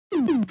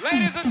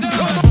Ladies and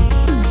gentlemen.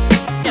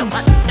 Pick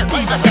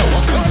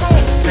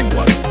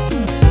one.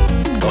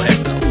 Go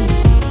ahead. Go ahead.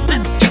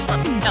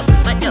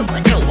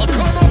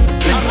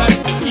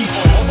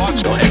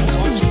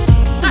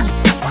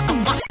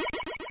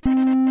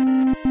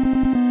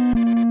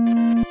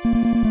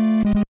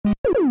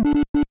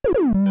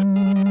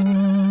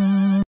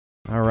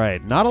 All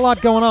right, not a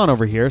lot going on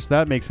over here, so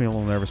that makes me a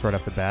little nervous right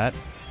off the bat.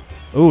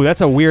 Ooh,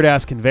 that's a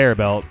weird-ass conveyor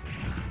belt.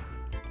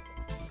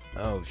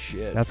 Oh,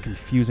 shit. That's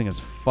confusing as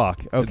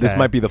fuck. Okay. This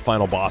might be the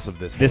final boss of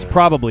this. This whole...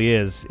 probably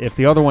is. If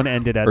the other one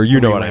ended at or you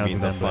 3 know what I rounds, mean,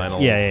 the then final...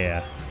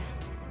 Yeah.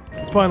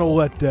 Final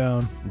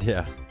letdown.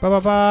 Yeah.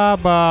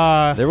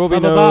 Ba-ba-ba-ba. There will be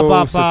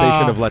no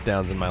cessation of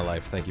letdowns in my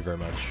life. Thank you very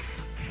much.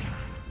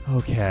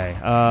 Okay.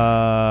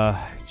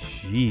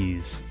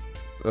 Jeez.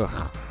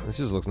 Ugh. This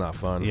just looks not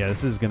fun. Yeah,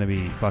 this is going to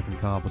be fucking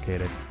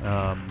complicated.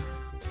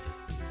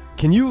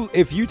 Can you...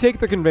 If you take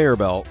the conveyor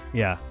belt...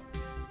 Yeah.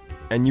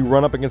 And you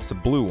run up against a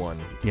blue one...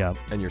 Yeah.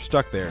 And you're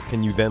stuck there,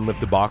 can you then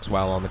lift a box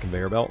while on the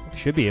conveyor belt?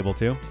 Should be able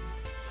to.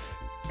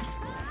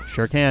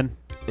 Sure can.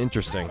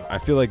 Interesting. I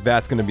feel like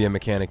that's going to be a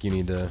mechanic you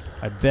need to...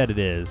 I bet it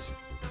is.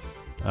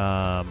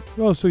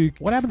 Oh, so you...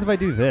 What happens if I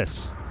do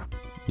this?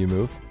 You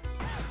move?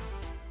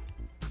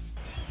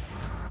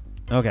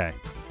 Okay.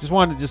 Just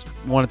wanted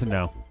to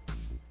know.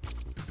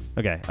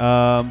 Okay.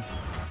 I'm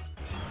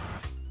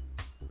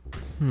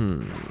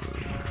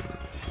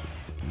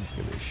just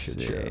going to be a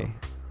shit show.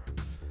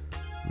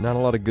 Not a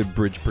lot of good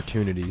bridge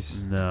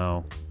opportunities.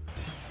 No.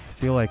 I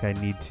feel like I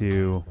need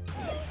to...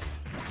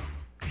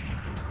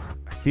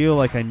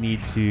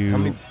 How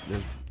many...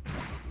 There's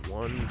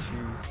 1,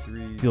 2,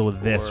 3, deal with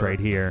 4. this right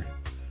here.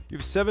 You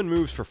have 7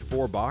 moves for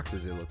 4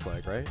 boxes, it looks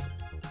like, right?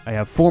 I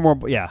have 4 more...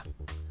 Yeah.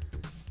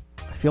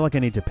 I feel like I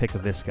need to pick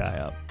this guy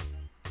up.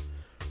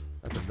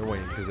 That's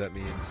annoying, because that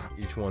means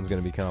each one's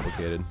going to be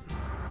complicated.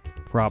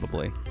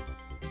 Probably.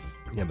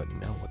 Yeah, but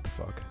now what the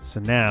fuck? So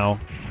now,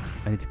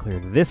 I need to clear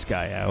this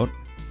guy out.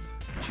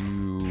 Which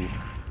you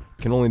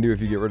can only do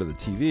if you get rid of the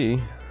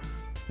TV.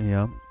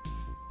 Yeah.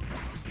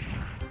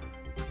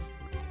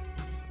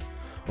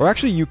 Or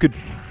actually, you could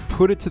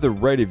put it to the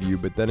right of you,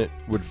 but then it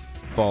would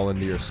fall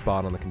into your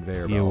spot on the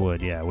conveyor belt. You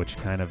would, yeah, which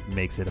kind of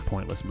makes it a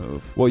pointless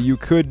move. Well, you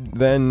could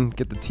then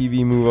get the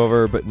TV move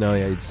over, but no,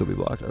 yeah, you'd still be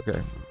blocked.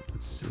 Okay.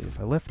 Let's see, if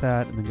I lift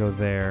that and then go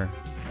there,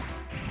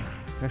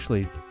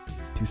 actually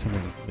do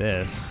something like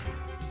this.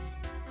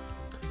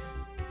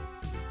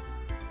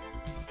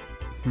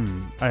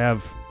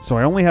 So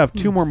I only have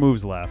 2 more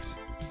moves left.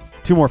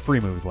 2 more free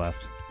moves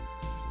left.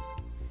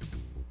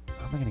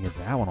 How am I going to get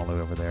that one all the way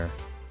over there?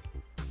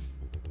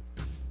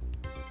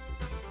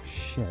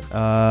 Shit.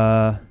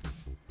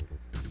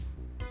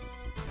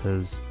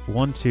 Because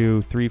 1,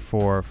 2, 3,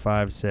 4,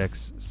 5,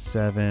 6,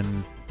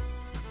 7.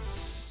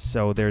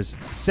 So there's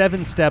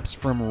 7 steps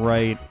from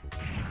right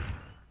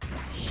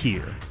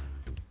here.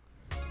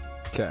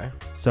 Okay.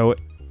 So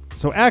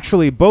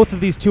actually, both of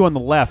these 2 on the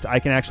left, I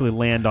can actually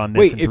land on this.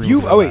 Wait, and if through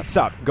you... to the Oh, wait, left.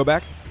 stop. Go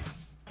back.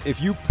 If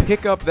you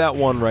pick up that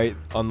one right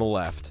on the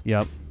left,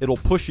 Yep. it'll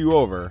push you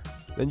over.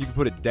 Then you can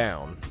put it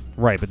down.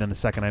 Right, but then the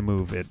second I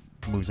move, it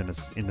moves into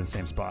the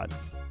same spot.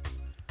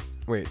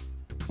 Wait,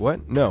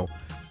 what? No.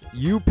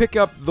 You pick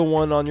up the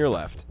one on your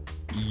left.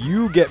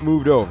 You get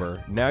moved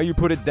over. Now you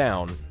put it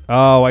down.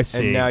 Oh, I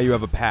see. And now you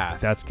have a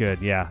path. That's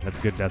good. Yeah, that's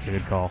good. That's a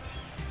good call.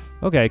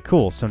 Okay,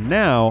 cool. So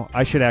now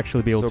I should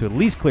actually be able to at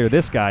least clear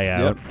this guy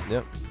out.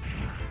 Yep.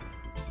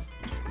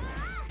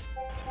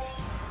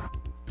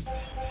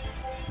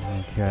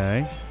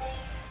 Okay.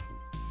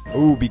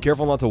 Ooh, be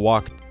careful not to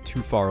walk too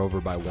far over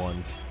by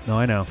one. No,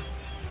 I know.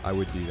 I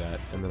would do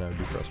that, and then I would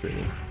be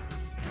frustrated.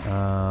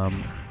 I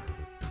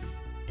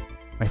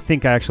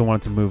think I actually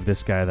wanted to move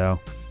this guy, though.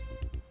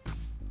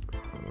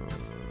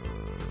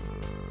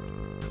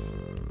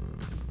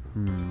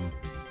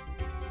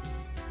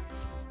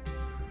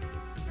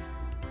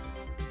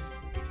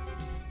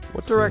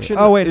 What direction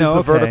wait, is no,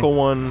 the vertical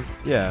one?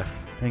 Yeah.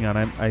 Hang on,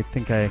 I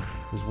think there's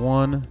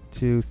 1,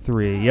 2,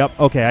 3. Yep,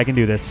 okay, I can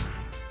do this.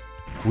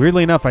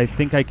 Weirdly enough, I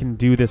think I can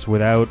do this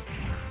without...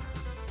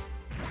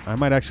 I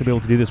might actually be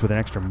able to do this with an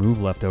extra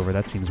move left over.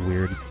 That seems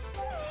weird.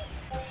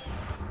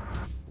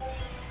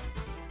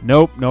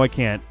 Nope, no I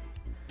can't.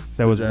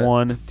 So that was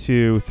 1,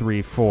 2,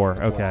 3, 4.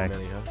 That's okay.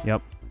 many, huh?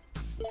 Yep.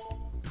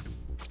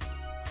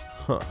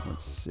 Huh.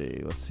 Let's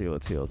see.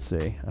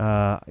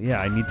 Yeah,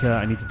 I need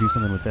to do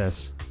something with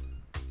this.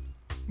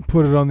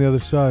 Put it on the other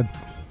side.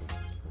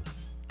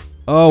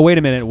 Oh, wait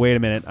a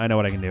minute. I know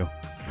what I can do.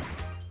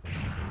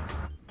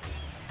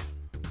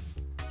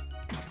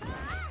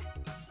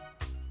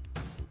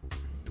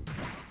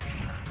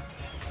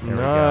 There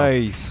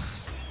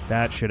Nice.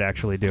 That should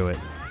actually do it.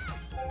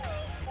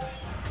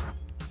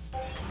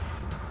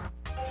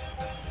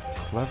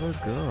 Clever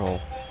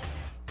girl.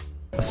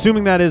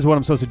 Assuming that is what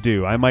I'm supposed to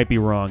do. I might be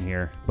wrong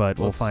here, but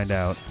we'll find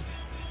out.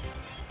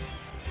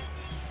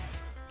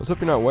 Let's hope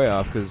you're not way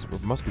off, because we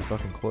must be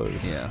fucking close.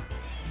 Yeah.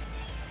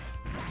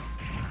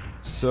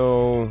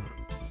 So...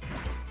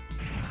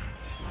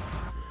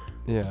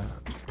 yeah.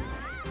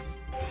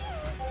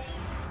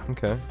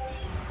 Okay.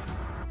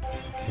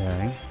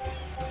 Okay.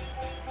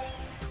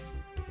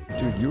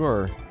 Dude, you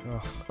are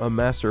a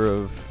master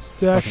of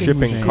Stacking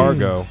shipping insane.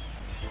 cargo.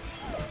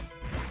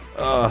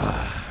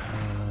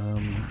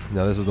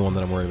 No, this is the one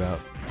that I'm worried about.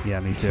 Yeah,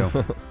 me too.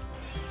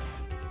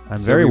 I'm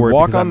So very we worried.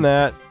 walk because on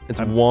that.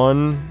 It's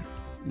one.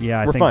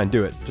 Yeah, We're fine.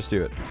 Do it. Just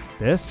do it.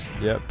 This?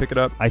 Yeah, pick it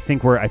up. I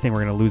think we're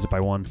gonna lose it by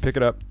 1. Pick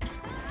it up.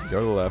 Go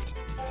to the left.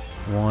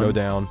 1. Go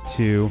down.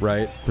 2.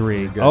 Right.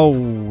 3. You're good. Oh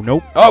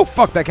nope. Oh,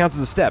 fuck. That counts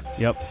as a step.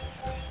 Yep.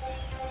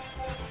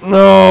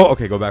 No.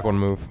 Okay, go back one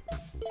move.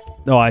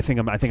 No, I think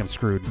I'm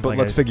screwed. But Like,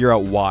 let's figure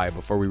out why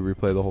before we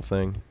replay the whole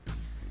thing.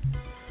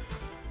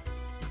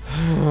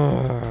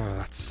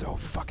 That's so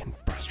fucking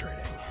frustrating.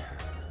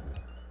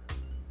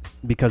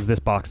 because this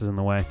box is in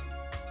the way.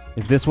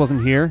 If this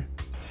wasn't here,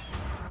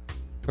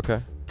 Okay.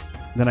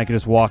 then I could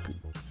just walk.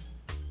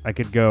 I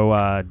could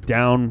go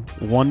down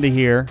 1 to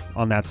here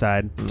on that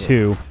side,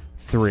 2,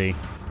 3.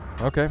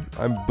 Okay,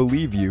 I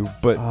believe you,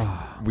 but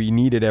we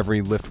needed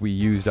every lift we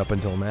used up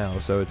until now,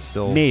 so it's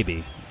still...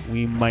 Maybe.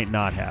 We might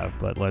not have,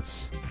 but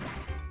let's...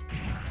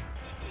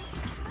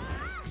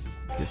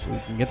 Okay, so we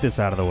can get this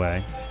out of the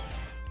way.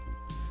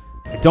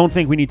 I don't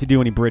think we need to do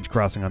any bridge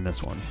crossing on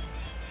this one.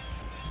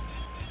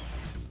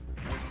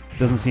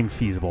 Doesn't seem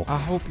feasible. I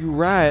hope you're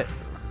right.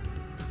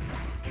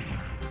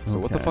 So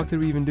what the Okay. fuck did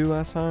we even do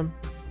last time?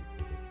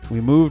 We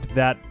moved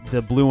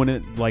the blue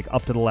one like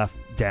up to the left,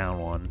 down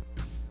 1.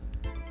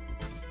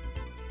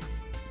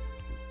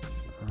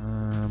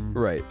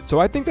 Right. So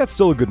I think that's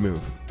still a good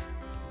move.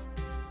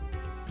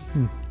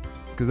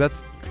 Because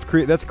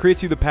that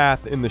creates you the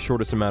path in the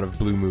shortest amount of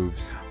blue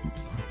moves.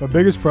 My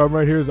biggest problem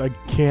right here is I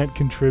can't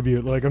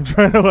contribute. Like, I'm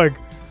trying to, like,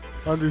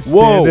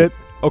 understand it.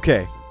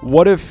 Okay.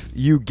 What if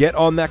you get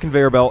on that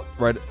conveyor belt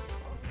right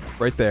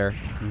there.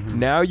 Mhm.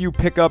 Now you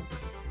pick up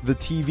the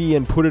TV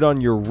and put it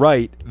on your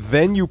right.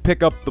 Then you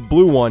pick up the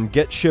blue one,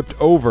 get shipped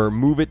over,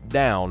 move it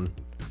down.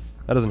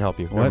 That doesn't help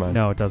you. Never What? mind.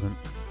 No, it doesn't.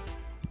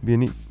 Be a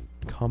neat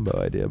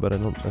combo idea, but I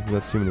think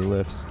that's too many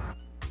lifts.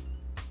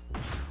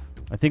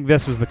 I think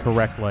this was the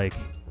correct, like,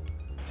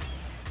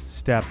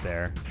 step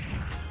there.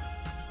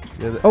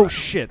 Yeah, Oh,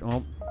 shit.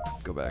 Well,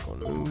 go back one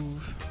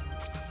move.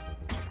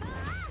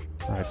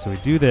 all right, so we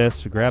do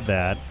this. We grab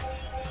that.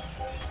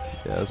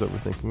 Yeah, I was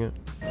overthinking it.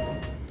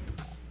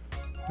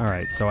 All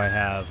right, so I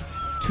have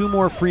 2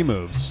 more free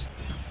moves.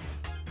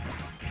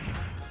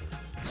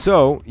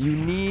 So you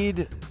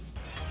needed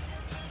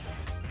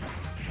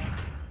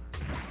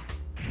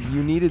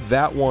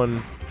that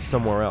one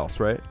somewhere else,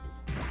 right?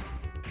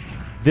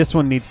 This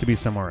one needs to be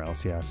somewhere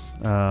else, yes.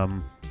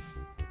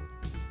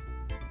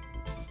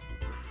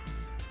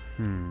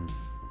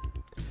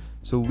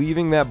 So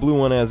leaving that blue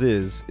one as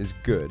is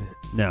good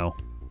No.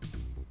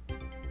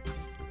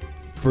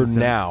 for It's in-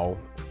 now.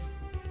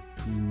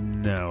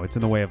 No, it's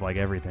in the way of, like,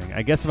 everything.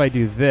 I guess if I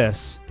do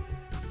this,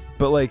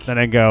 But like, then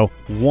I go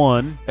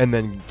 1, and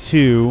then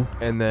 2.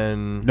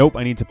 nope. Nope,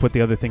 I need to put the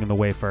other thing in the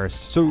way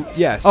first. So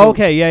yeah. So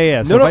Okay,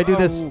 yeah. So No, if no, I do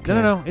this... okay.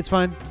 No, it's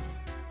fine.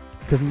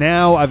 Because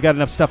now I've got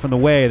enough stuff in the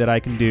way that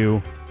I can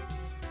do...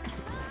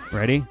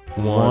 Ready?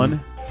 1,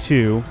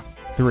 2,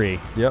 3.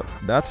 Yep,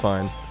 that's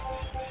fine.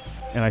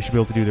 And I should be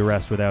able to do the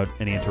rest without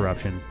any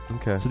interruption.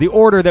 Okay. So the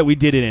order that we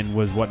did it in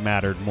was what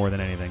mattered more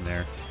than anything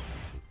there.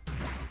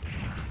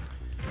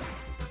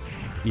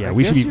 Yeah, I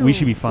we guess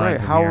should be fine. Right.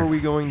 from How here, are we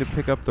going to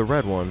pick up the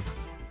red one?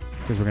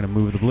 Because we're gonna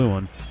move the blue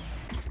one.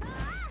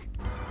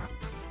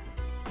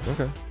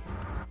 Okay.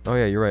 Oh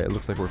yeah, you're right. It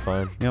looks like we're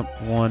fine.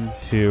 Yep. 1,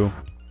 2,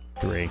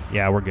 3.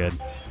 Yeah, we're good.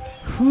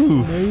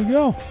 Whew. There you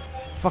go.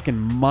 Fucking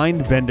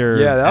mind bender.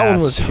 Yeah, that one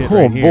ass was. shit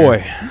Oh right here.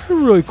 boy. These are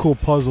really cool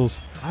puzzles.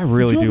 I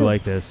really Did you do ever-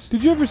 like this.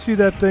 Did you ever see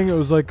that thing? It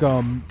was like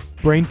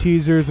brain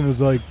teasers, and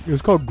it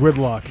was called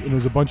Gridlock, and it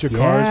was a bunch of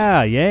cars.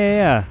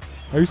 Yeah.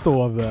 I used to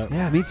love that.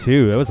 Yeah, me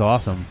too. That was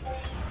awesome.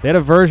 They had a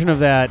version of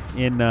that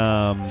in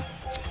it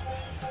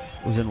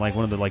was in like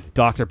one of the like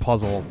Dr.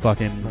 Puzzle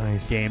fucking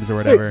Nice. games or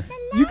whatever.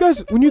 You guys,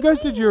 when you guys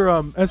did your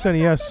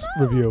SNES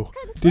review,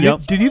 did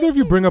either of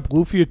you bring up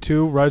Lufia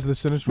 2: Rise of the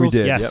Sinistrals? We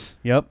did. Yes.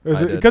 Yep. I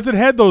did. Because it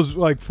had those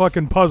like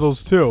fucking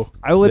puzzles too.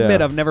 I will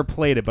admit Yeah. I've never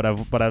played it, but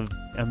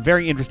I'm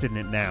very interested in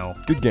it now.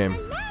 Good game.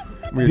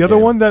 Weird The other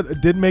game. one that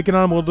did make it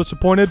on, I'm a little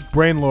disappointed.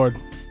 Brainlord.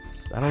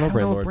 I don't know,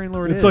 Brainlord.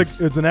 Brainlord It's is. like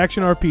it's an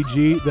action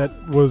RPG that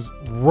was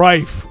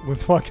rife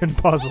with fucking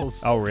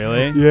puzzles. Oh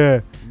really?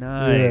 Yeah.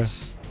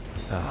 Nice.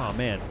 Oh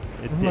man,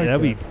 like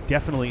that'd be that.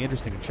 definitely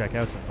interesting to check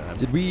out sometime.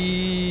 Did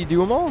we do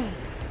them all?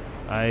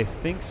 I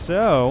think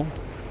so.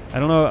 I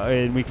don't know,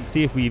 and we can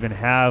see if we even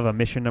have a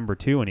mission number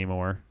 2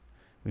 anymore.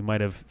 We might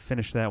have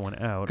finished that one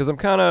out. Because I'm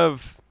kind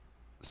of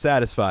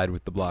satisfied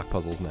with the block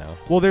puzzles now.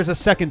 Well, there's a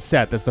second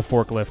set. That's the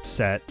forklift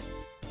set.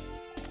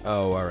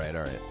 Oh, all right.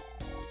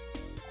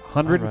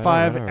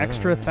 105 all right,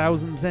 extra all right.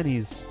 1,000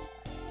 zennies.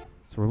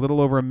 So we're a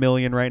little over 1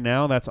 million right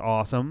now. That's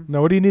awesome.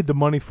 Now, what do you need the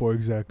money for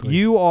exactly?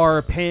 You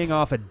are paying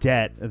off a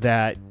debt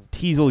that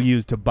Teisel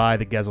used to buy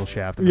the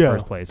Gesellschaft in the Yeah.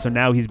 first place. So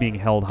now he's being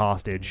held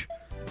hostage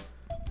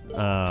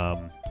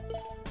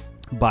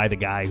by the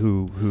guy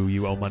who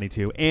you owe money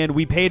to. And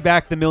we paid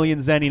back the 1,000,000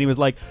 zenny, and he was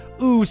like,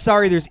 ooh,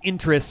 sorry, there's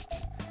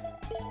interest.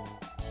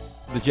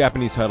 The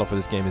Japanese title for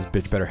this game is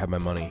Bitch Better Have My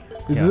Money.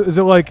 Is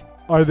it like,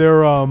 are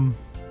there,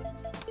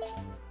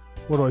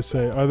 what do I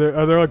say? Are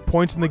there like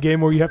points in the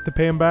game where you have to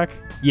pay him back?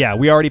 Yeah,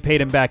 we already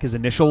paid him back his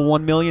initial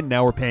 $1 million.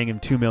 Now we're paying him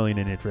 $2 million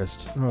in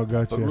interest. Oh,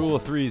 gotcha. But Rule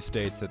of Threes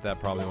states that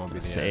probably won't be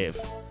the Save.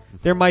 end.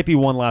 There might be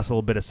one last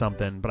little bit of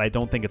something, but I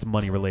don't think it's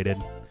money related.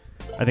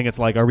 I think it's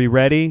like, are we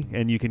ready?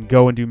 And you can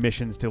go and do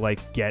missions to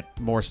like get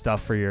more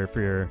stuff for your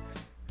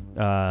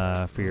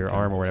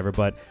arm or whatever.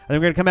 But I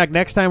think we're gonna come back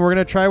next time. We're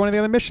gonna try one of the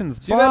other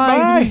missions. See you then,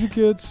 bye. Easy,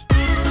 kids.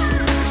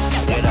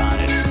 Get on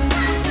it.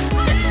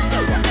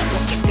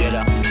 Get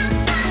up.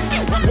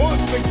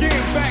 Once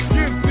again, back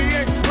is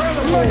the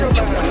incredible.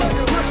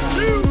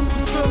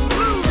 Refuse to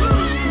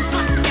lose.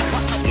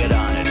 Get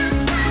on it.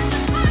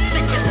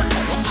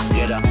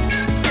 Get up.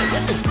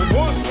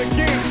 Once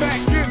again,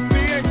 back is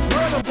the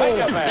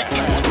incredible.